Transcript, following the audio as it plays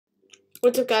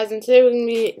What's up, guys? And today we're going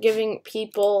to be giving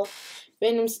people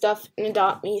random stuff in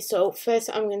Adopt Me. So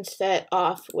first I'm going to start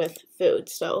off with food.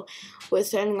 So we're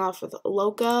starting off with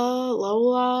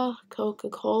Lola,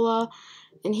 Coca-Cola,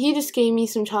 and he just gave me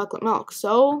some chocolate milk.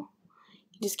 So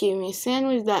he just gave me a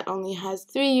sandwich that only has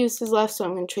 3 uses left, so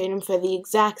I'm going to trade him for the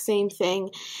exact same thing.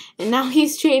 And now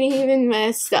he's trading even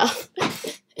more stuff.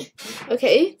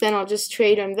 Okay, then I'll just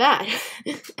trade him that.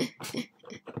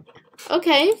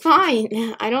 Okay,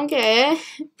 fine. I don't care.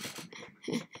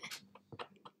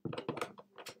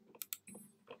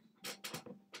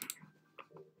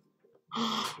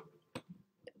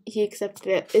 He accepted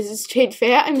it. Is this trade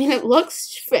fair? I mean, it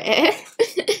looks fair.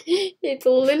 It's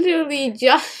literally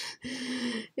just...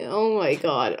 Oh my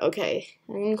god. Okay,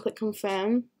 I'm gonna click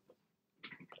confirm.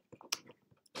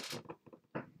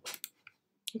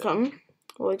 Come.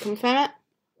 Will we confirm it?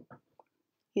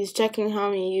 He's checking how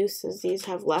many uses these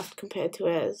have left compared to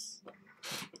his.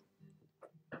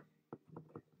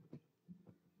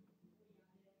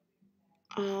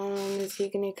 Is he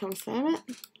gonna confirm it?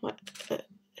 What?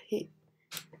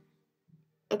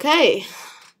 Okay.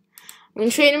 I'm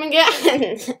gonna trade him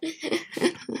again.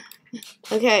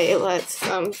 Okay,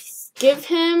 let's give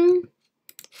him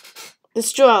the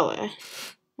stroller.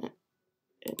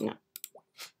 No.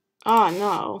 Oh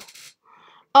no.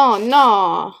 Oh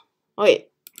no. Wait.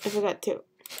 I forgot to.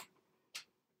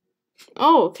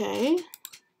 Oh, okay.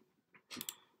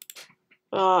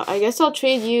 I guess I'll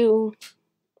trade you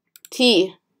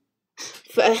tea.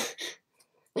 But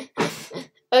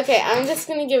okay, I'm just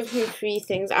gonna give him 3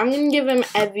 things. I'm gonna give him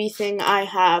everything I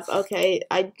have. Okay,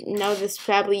 I know this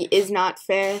probably is not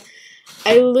fair.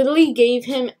 I literally gave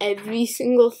him every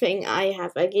single thing I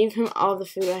have. I gave him all the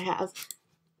food I have.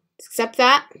 Except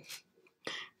that.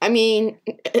 I mean,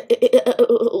 it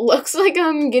looks like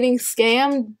I'm getting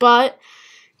scammed, but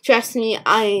trust me,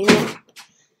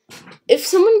 if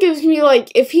someone gives me,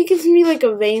 if he gives me,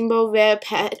 a rainbow rare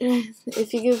pet, if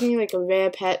he gives me, a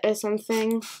rare pet or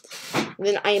something,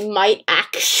 then I might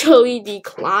actually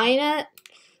decline it.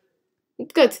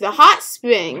 Let's go to the hot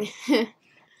spring.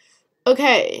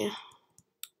 Okay.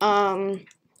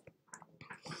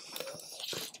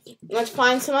 Let's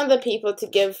find some other people to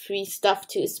give free stuff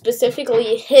to,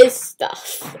 specifically his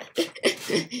stuff.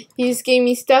 He just gave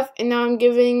me stuff, and now I'm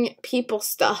giving people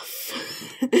stuff.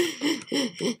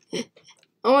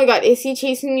 Oh my god, is he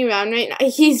chasing me around right now?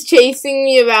 He's chasing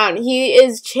me around. He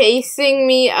is chasing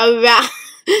me around.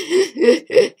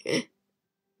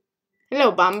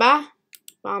 Hello, Bamba.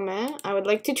 Bamba, I would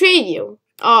like to trade you.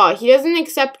 Oh, he doesn't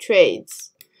accept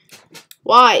trades.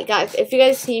 Why? Guys, if you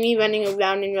guys see me running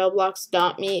around in Roblox,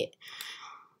 Adopt Me,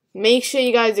 make sure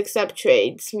you guys accept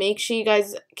trades. Make sure you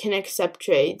guys can accept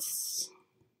trades.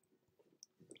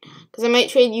 Because I might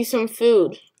trade you some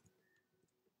food.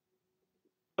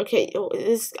 Okay,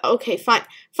 okay, fine.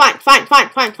 Fine.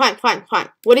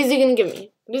 What is he gonna give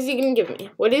me? What is he gonna give me?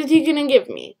 What is he gonna give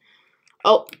me?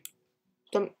 Oh.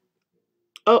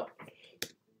 Oh.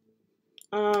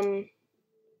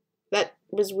 That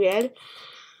was weird.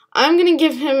 I'm gonna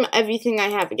give him everything I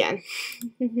have again.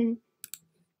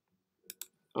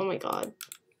 Oh my god.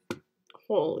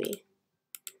 Holy.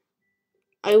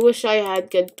 I wish I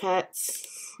had good pets.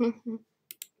 I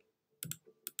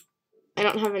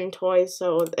don't have any toys,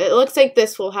 so it looks like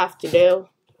this will have to do.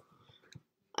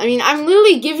 I mean, I'm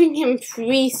literally giving him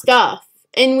free stuff.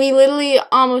 And we literally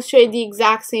almost trade the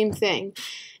exact same thing.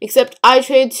 Except I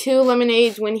trade 2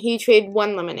 lemonades when he traded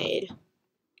 1 lemonade.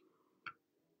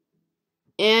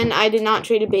 And I did not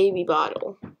trade a baby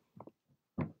bottle.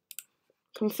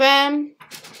 Confirm.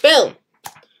 Boom.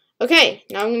 Okay,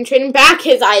 now I'm going to trade him back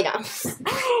his items.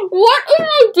 What am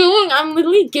I doing? I'm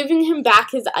literally giving him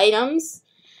back his items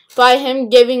by him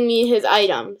giving me his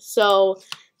item. So,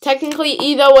 technically,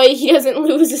 either way, he doesn't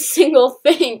lose a single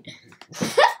thing.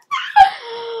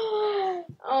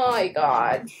 Oh my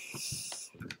god.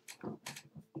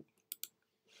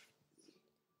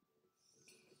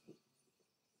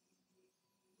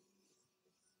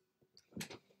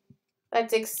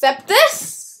 Let's accept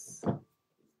this.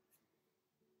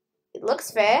 It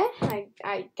looks fair,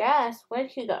 I guess. Where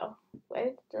did he go?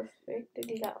 Where the frick did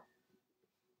he go?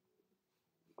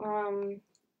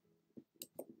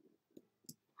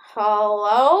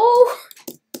 Hello?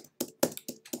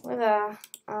 With a,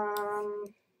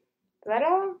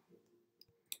 better?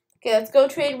 Okay, let's go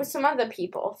trade with some other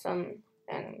people, and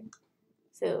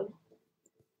food.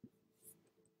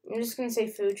 I'm just gonna say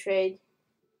food trade.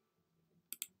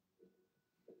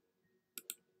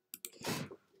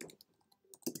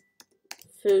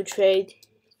 Food trade.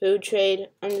 Food trade.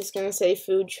 I'm just gonna say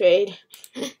food trade.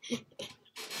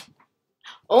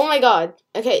 Oh my god.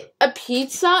 Okay, a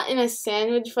pizza and a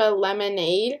sandwich for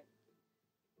lemonade.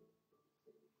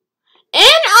 And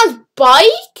a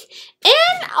bike?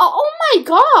 And, oh my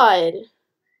god.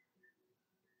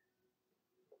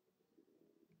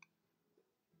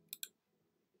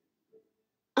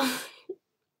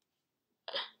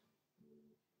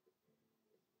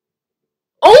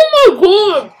 Oh my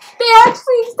god. They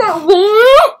actually said,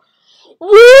 what?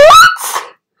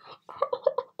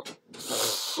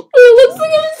 It looks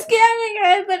like I'm scamming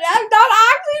her, but I'm not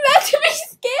actually meant to be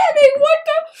scamming. What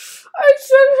the? I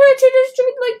sent her to the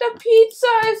street like the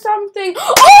pizza or something.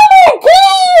 Oh my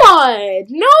god!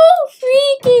 No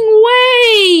freaking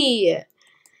way!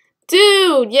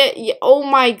 Dude, yeah, oh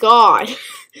my god.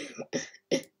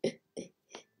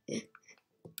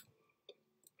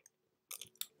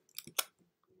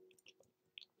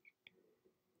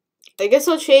 I guess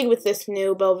I'll trade with this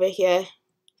noob over here.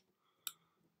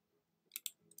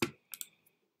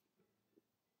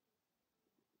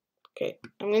 Okay,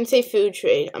 I'm gonna say food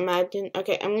trade. Imagine.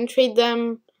 Okay, I'm gonna trade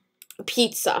them a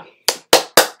pizza.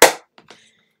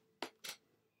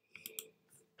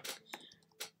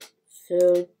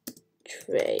 Food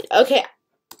trade. Okay.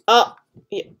 Oh,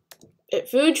 yeah.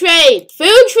 Food trade.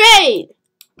 Food trade.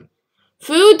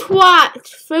 Food twat.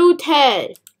 Food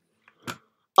head.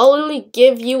 I'll literally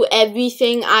give you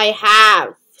everything I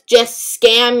have. Just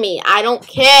scam me. I don't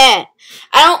care.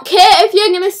 I don't care if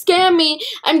you're gonna scam me.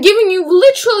 I'm giving you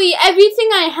literally everything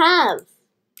I have.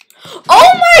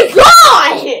 Oh my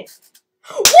god!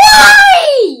 Why?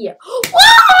 Why? You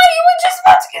were just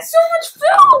about to get so much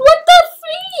food. What the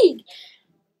freak?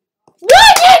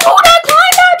 Why did you not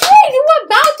time that trade? You were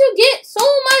about to get so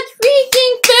much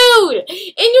freaking food.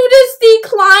 And you just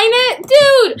decline it?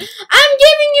 Dude, I'm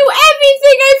giving you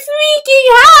everything I freaking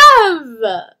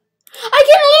have. I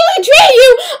can literally trade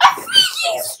you a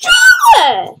freaking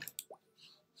straw!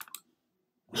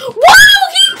 Why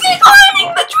do you keep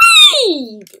declining the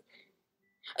trade?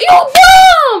 You're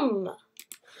dumb!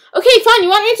 Okay, fine, you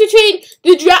want me to trade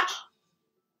the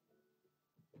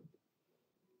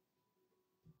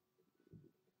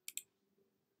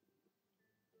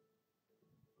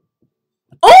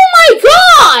Oh my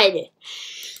god! Dude!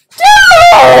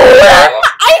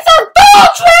 It's a food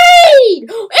trade!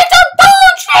 It's a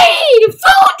food trade!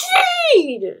 Food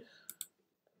trade!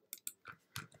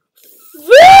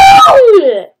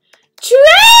 Food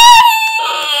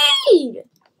trade!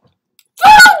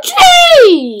 Food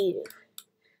trade!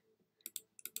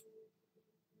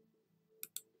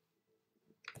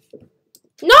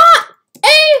 Not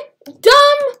a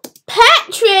dumb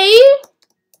pet trade!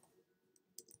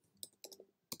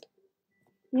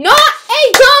 Not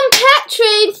a dumb pet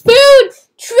trade! Food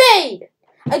trade!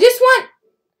 I just want...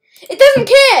 It doesn't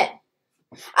care!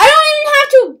 I don't even have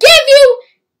to give you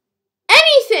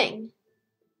anything!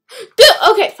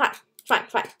 Okay, fine.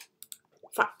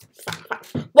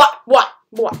 What?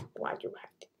 Why do you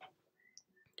have to?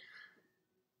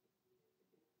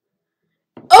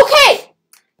 Okay!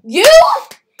 You?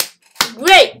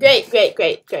 Great.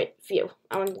 View.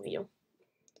 I want the view.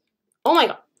 Oh my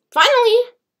god. Finally!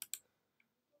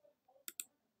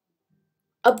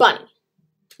 A bunny.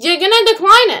 You're gonna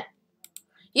decline it.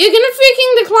 You're gonna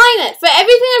freaking decline it. For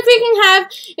everything I freaking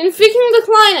have, you're gonna freaking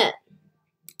decline it.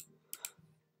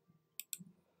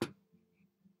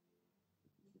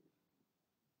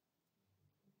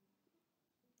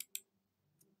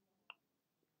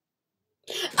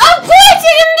 Of course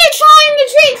you're gonna decline the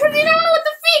trade because you don't know what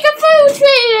the freaking food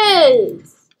trade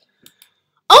is.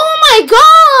 Oh my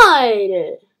god.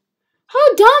 How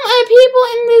dumb are people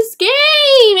in this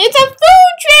game? It's a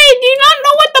food trade. Do you not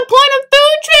know what the point of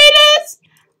food trade is?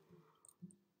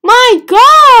 My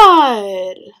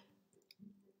god.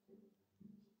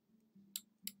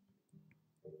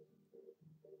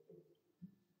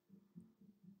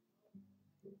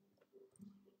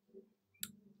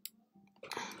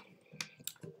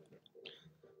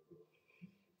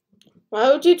 Why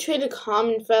would you trade a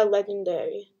common for a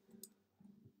legendary?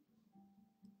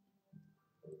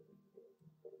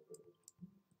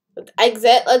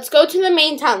 Exit. Let's go to the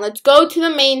main town.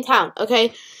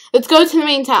 Okay? Let's go to the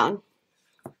main town.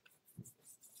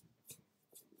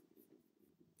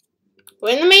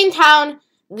 We're in the main town.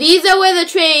 These are where the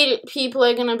trade people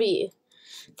are gonna be.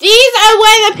 These are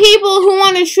where the people who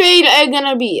want to trade are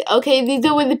gonna be. Okay? These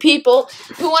are where the people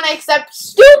who want to accept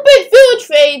stupid food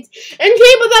trades and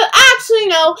people that actually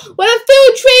know what a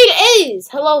food trade is.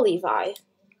 Hello, Levi.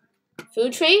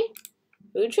 Food trade?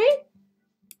 Food trade?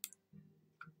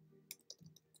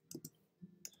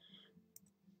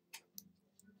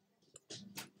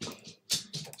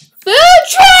 Food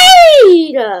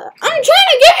trade! I'm trying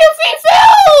to give you free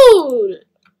food!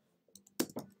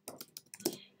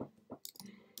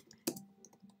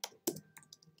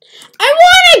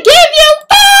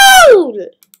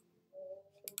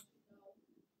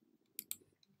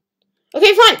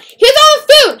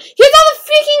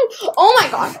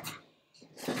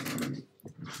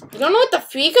 You don't know what the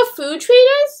freak of food trade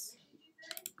is?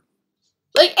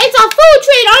 Like, it's a food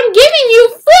trade. I'm giving you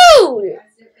food.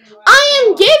 I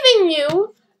am giving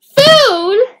you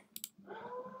food.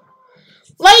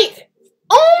 Like,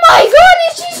 oh my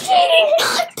goodness, she's trading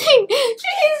nothing.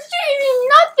 She's trading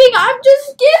nothing. I'm just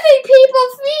giving people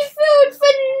free food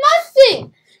for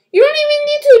nothing. You don't even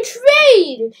need to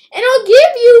trade. And I'll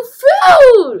give you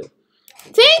food.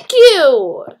 Thank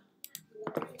you.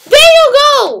 There you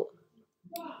go.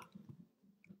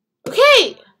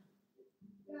 Okay.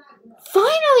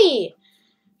 Finally.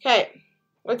 Okay.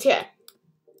 What's here?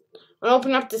 I'm gonna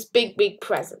open up this big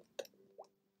present.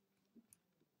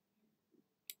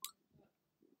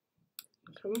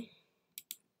 Come on.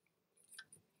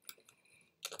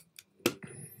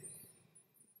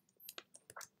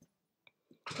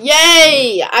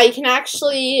 Yay! I can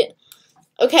actually...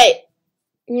 Okay.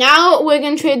 Now we're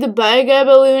gonna trade the burger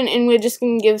balloon and we're just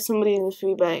gonna give somebody the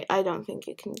free burger. I don't think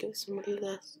you can give somebody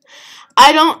this.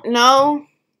 I don't know.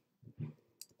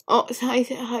 Oh, hi.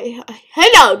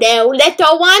 Hello there,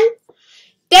 little one.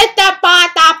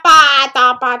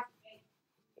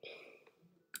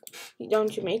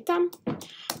 Don't you make them?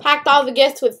 Packed all the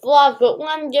gifts with love, but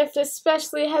one gift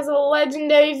especially has a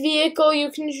legendary vehicle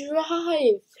you can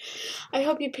drive. I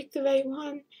hope you picked the right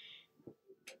one.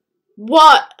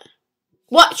 What?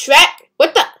 What, Shrek?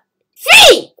 What the?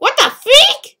 Free! What the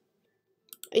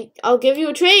freak? I'll give you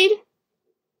a trade.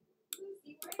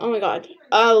 Oh my god.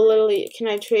 Literally, can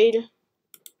I trade?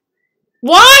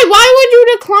 Why? Why would you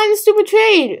decline the stupid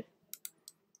trade?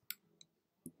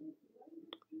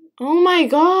 Oh my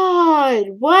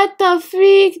god. What the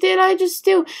freak did I just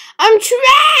do? I'm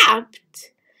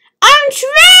trapped! I'm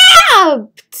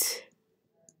trapped!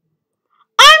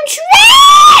 I'm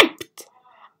trapped!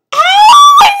 How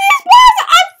is this possible?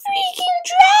 I'm freaking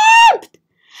trapped!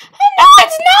 No,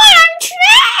 it's not! I'm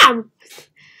trapped!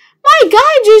 My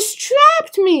guy just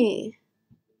trapped me!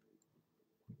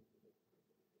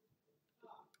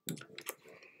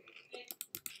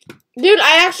 Dude,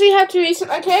 I actually have to reset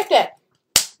my character.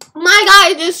 My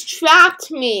guy just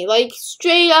trapped me. Like,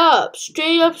 straight up.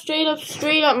 Straight up.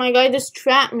 My guy just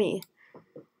trapped me.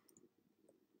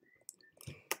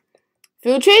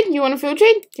 Food trade? You want a food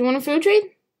trade? Do you want a food trade?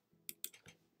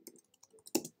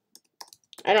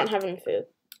 I don't have any food.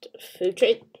 Food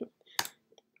trade?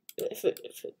 Food trade?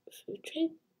 Food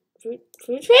trade?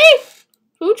 Food trade?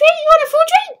 You want a food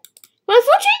trade? You want a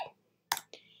food trade?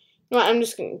 You know what? I'm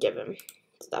just gonna give him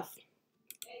stuff.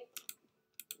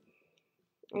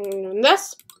 And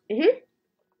this.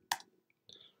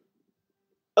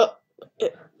 Oh,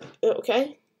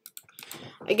 okay.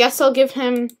 I guess I'll give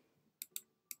him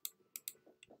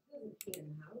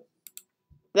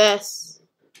this.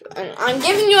 And I'm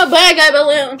giving you a burger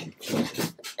balloon.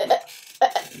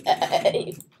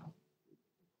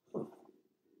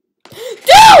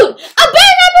 Dude! A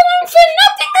burger balloon for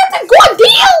nothing! That's a good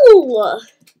deal!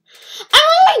 I'm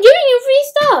only giving you free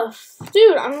stuff.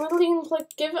 Dude, I'm literally gonna click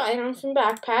give items from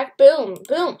backpack. Boom.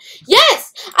 Boom.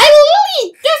 Yes! I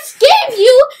literally just gave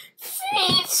you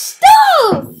free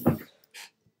stuff!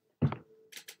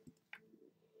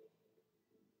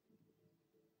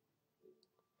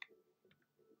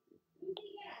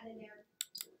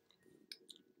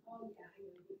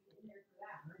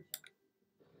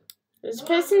 This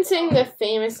person saying they're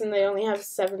famous and they only have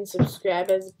 7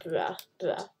 subscribers. Bruh.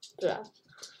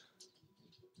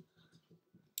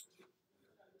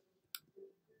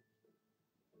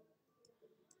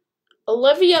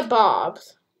 Olivia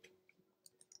Bobs.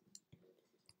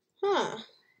 Huh.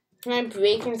 Can I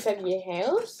break inside your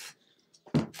house?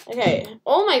 Okay.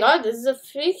 Oh my god, this is a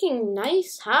freaking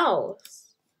nice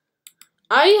house.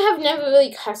 I have never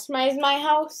really customized my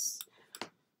house.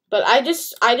 But I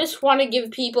just want to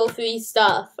give people free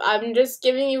stuff. I'm just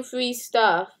giving you free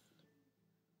stuff.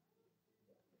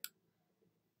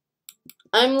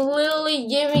 I'm literally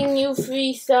giving you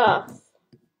free stuff.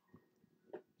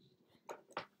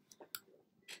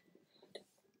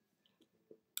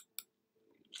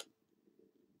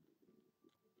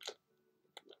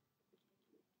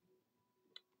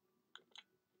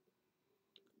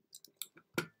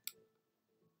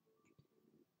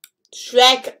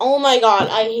 Shrek, oh my god,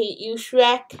 I hate you,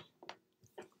 Shrek.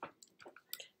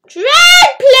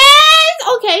 Shrek, please!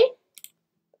 Okay.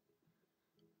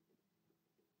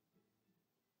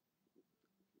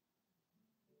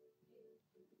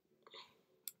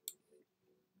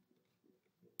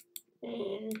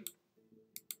 And,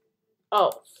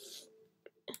 oh.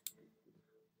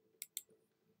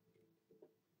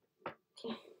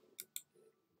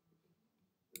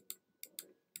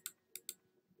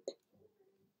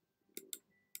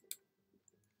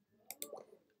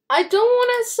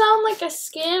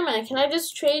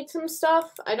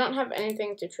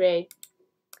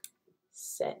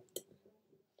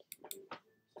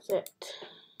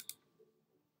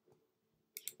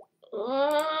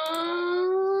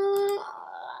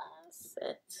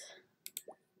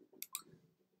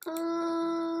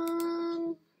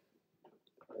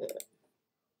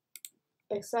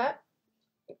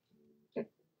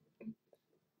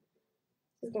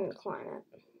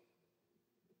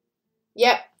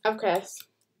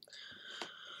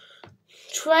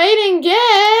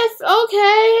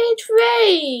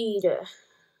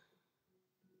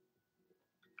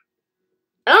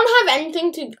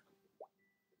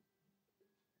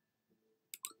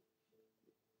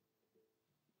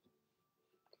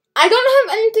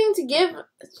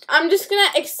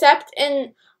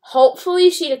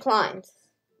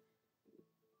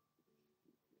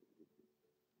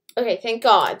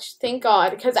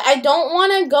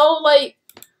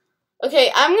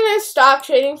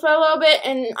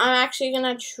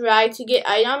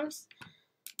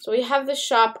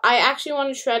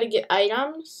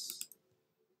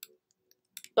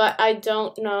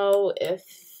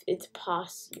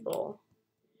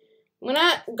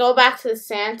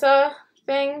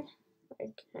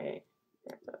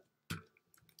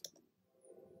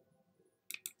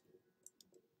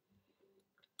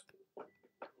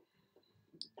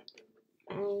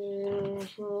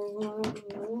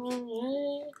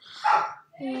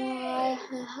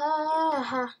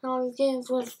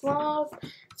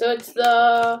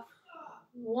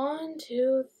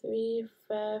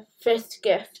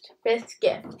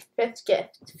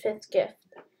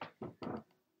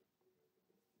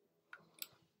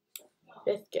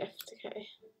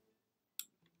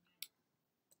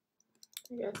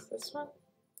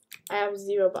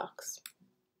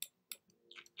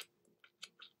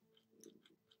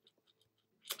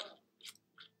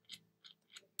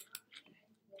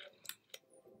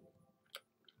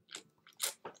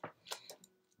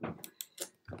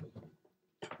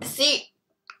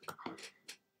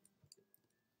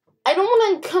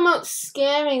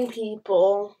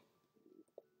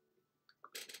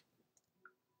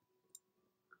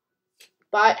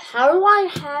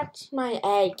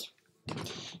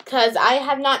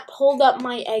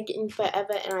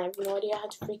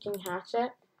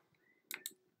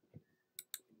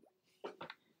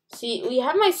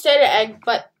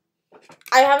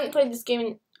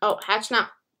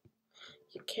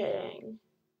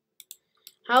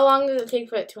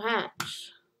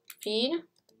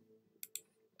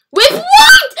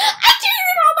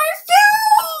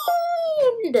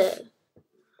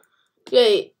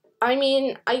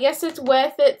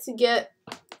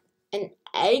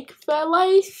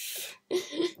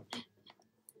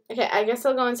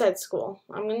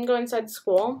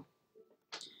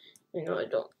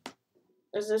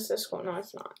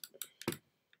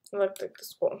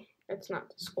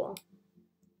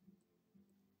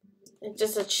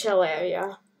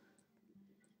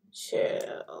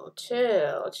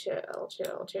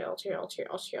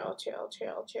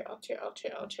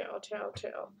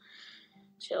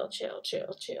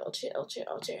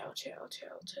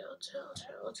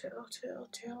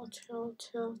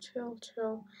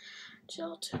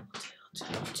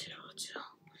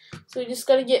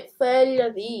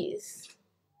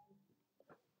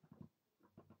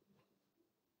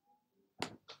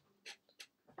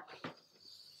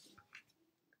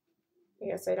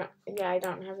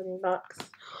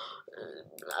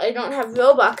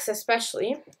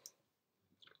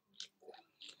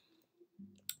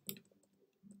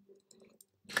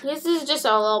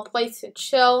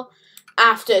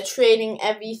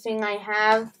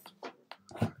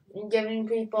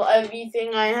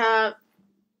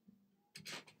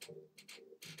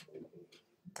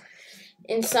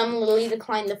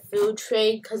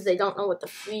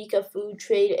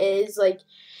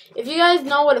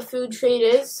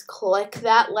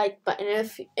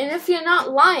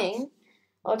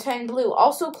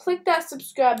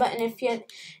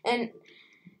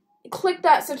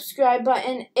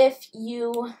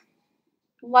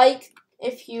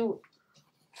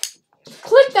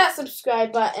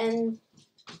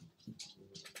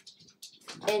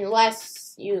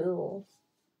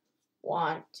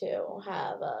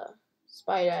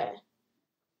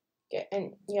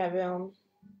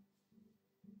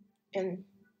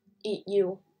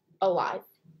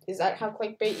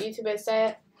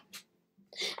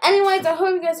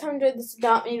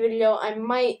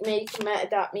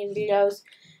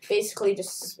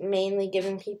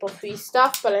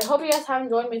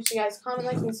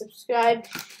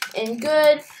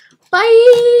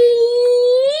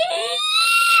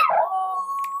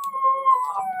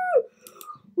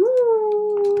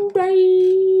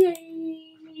 Bye.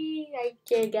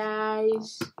 Okay,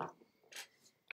 guys.